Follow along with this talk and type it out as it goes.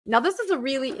Now, this is a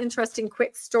really interesting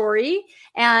quick story,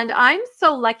 and I'm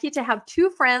so lucky to have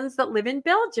two friends that live in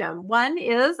Belgium. One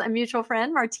is a mutual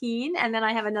friend, Martine, and then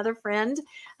I have another friend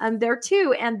there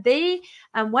too. And they,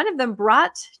 one of them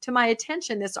brought to my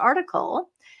attention this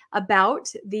article about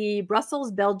the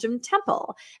Brussels Belgium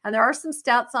Temple. And there are some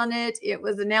stats on it. It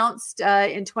was announced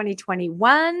in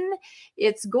 2021.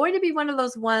 It's going to be one of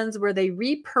those ones where they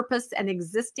repurpose an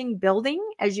existing building,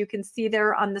 as you can see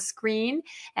there on the screen,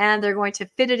 and they're going to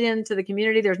fit it into the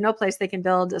community. There's no place they can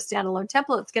build a standalone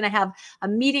temple. It's going to have a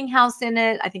meeting house in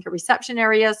it, I think a reception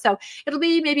area. So it'll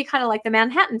be maybe kind of like the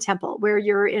Manhattan Temple, where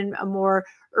you're in a more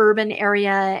urban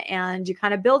area and you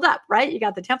kind of build up, right? You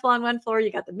got the temple on one floor, you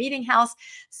got the meeting house.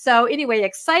 So anyway,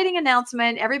 exciting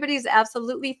announcement. Everybody's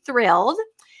absolutely thrilled.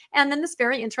 And then this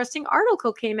very interesting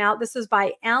article came out. This is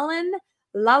by Alan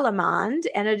Lallemande,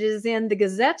 and it is in the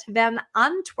Gazette van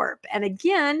Antwerp. And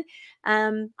again,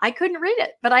 I couldn't read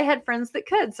it, but I had friends that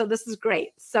could. So this is great.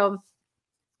 So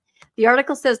the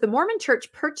article says the Mormon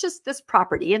Church purchased this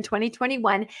property in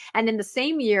 2021 and in the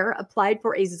same year applied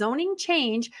for a zoning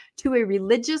change to a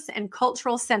religious and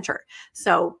cultural center.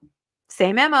 So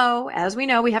same MO, as we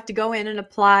know, we have to go in and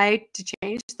apply to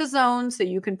change the zone so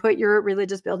you can put your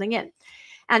religious building in.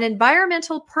 An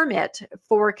environmental permit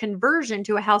for conversion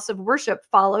to a house of worship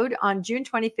followed on June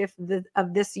 25th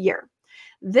of this year.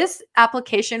 This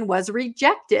application was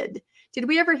rejected. Did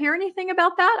we ever hear anything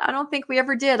about that? I don't think we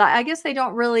ever did. I guess they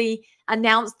don't really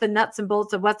announce the nuts and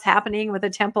bolts of what's happening with a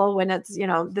temple when it's, you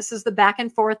know, this is the back and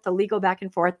forth, the legal back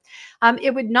and forth.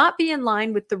 It would not be in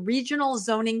line with the regional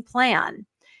zoning plan,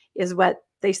 is what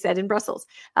they said in Brussels.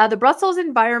 The Brussels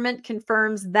environment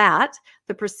confirms that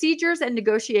the procedures and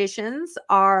negotiations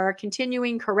are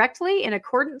continuing correctly in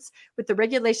accordance with the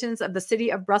regulations of the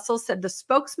city of Brussels, said the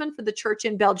spokesman for the church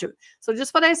in Belgium. So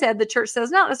just what I said, the church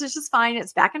says, no, this is just fine.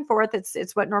 It's back and forth.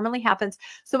 It's what normally happens.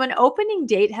 So an opening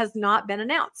date has not been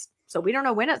announced. So we don't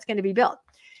know when it's going to be built.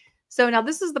 So now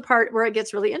this is the part where it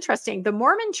gets really interesting. The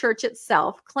Mormon church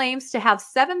itself claims to have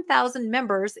 7,000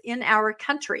 members in our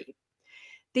country.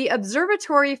 The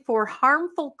Observatory for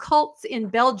Harmful Cults in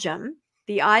Belgium,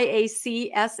 the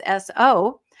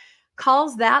IACSSO,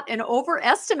 calls that an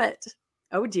overestimate.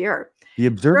 Oh, dear. The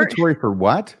Observatory for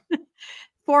what?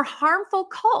 For harmful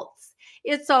cults.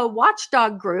 It's a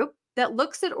watchdog group that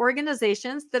looks at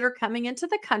organizations that are coming into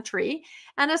the country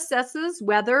and assesses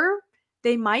whether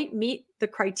they might meet the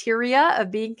criteria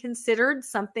of being considered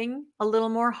something a little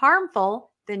more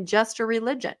harmful than just a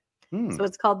religion. So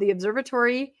it's called the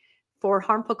Observatory for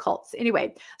Harmful Cults.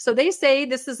 Anyway, so they say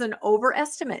this is an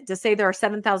overestimate to say there are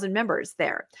 7,000 members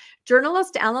there.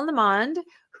 Journalist Alan Lallemande,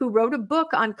 who wrote a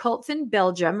book on cults in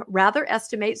Belgium, rather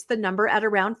estimates the number at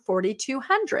around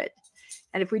 4,200.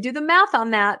 And if we do the math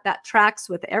on that, that tracks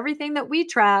with everything that we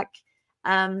track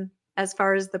as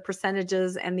far as the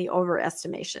percentages and the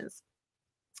overestimations.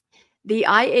 The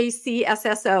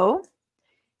IACSSO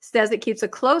says it keeps a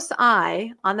close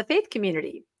eye on the faith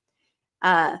community.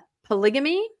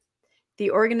 Polygamy, the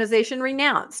organization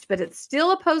renounced, but it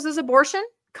still opposes abortion,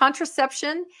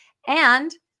 contraception,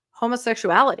 and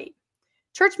homosexuality.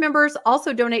 Church members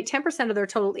also donate 10% of their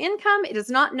total income. It is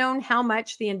not known how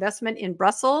much the investment in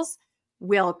Brussels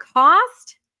will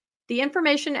cost. The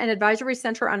Information and Advisory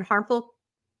Center on Harmful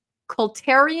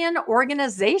Cultarian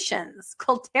Organizations,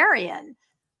 Cultarian,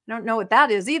 I don't know what that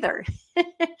is either,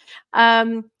 is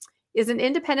an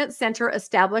independent center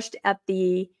established at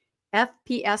the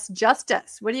FPS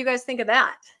Justice. What do you guys think of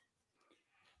that?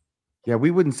 Yeah,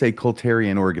 we wouldn't say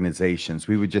cultarian organizations.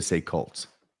 We would just say cults.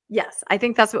 Yes, I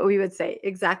think that's what we would say.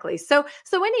 Exactly. So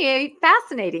anyway,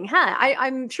 fascinating, huh?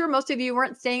 I'm sure most of you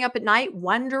weren't staying up at night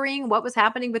wondering what was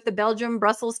happening with the Belgium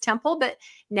Brussels Temple, but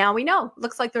now we know.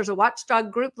 Looks like there's a watchdog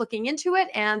group looking into it,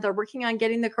 and they're working on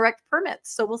getting the correct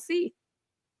permits. So we'll see.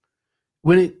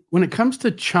 When it comes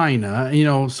to China, you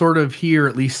know, sort of here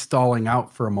at least stalling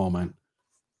out for a moment.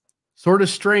 Sort of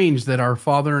strange that our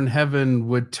Father in heaven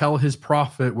would tell his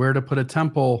prophet where to put a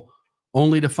temple,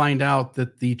 only to find out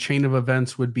that the chain of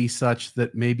events would be such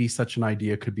that maybe such an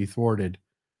idea could be thwarted.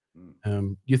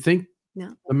 You think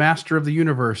the master of the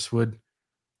universe would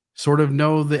sort of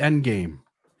know the end game?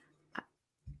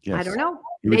 Yes. I don't know.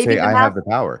 He would say, I have the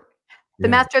power. The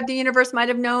master of the universe might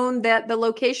have known that the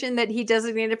location that he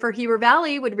designated for Heber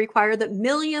Valley would require that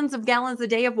millions of gallons a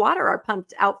day of water are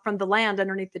pumped out from the land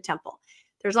underneath the temple.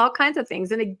 There's all kinds of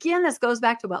things. And again, this goes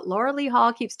back to what Laura Lee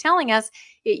Hall keeps telling us.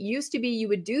 It used to be you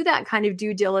would do that kind of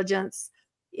due diligence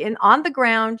on the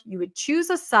ground. You would choose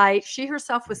a site. She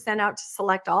herself was sent out to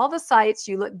select all the sites.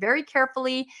 You look very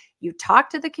carefully. You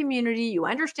talk to the community. You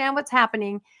understand what's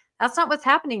happening. That's not what's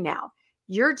happening now.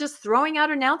 You're just throwing out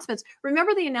announcements.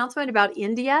 Remember the announcement about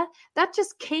India? That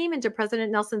just came into President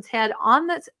Nelson's head on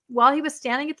this while he was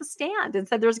standing at the stand and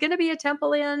said, there's going to be a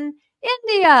temple in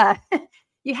India.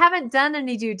 You haven't done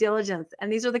any due diligence. And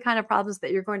these are the kind of problems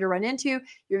that you're going to run into.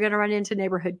 You're going to run into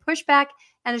neighborhood pushback,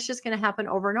 and it's just going to happen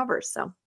over and over. So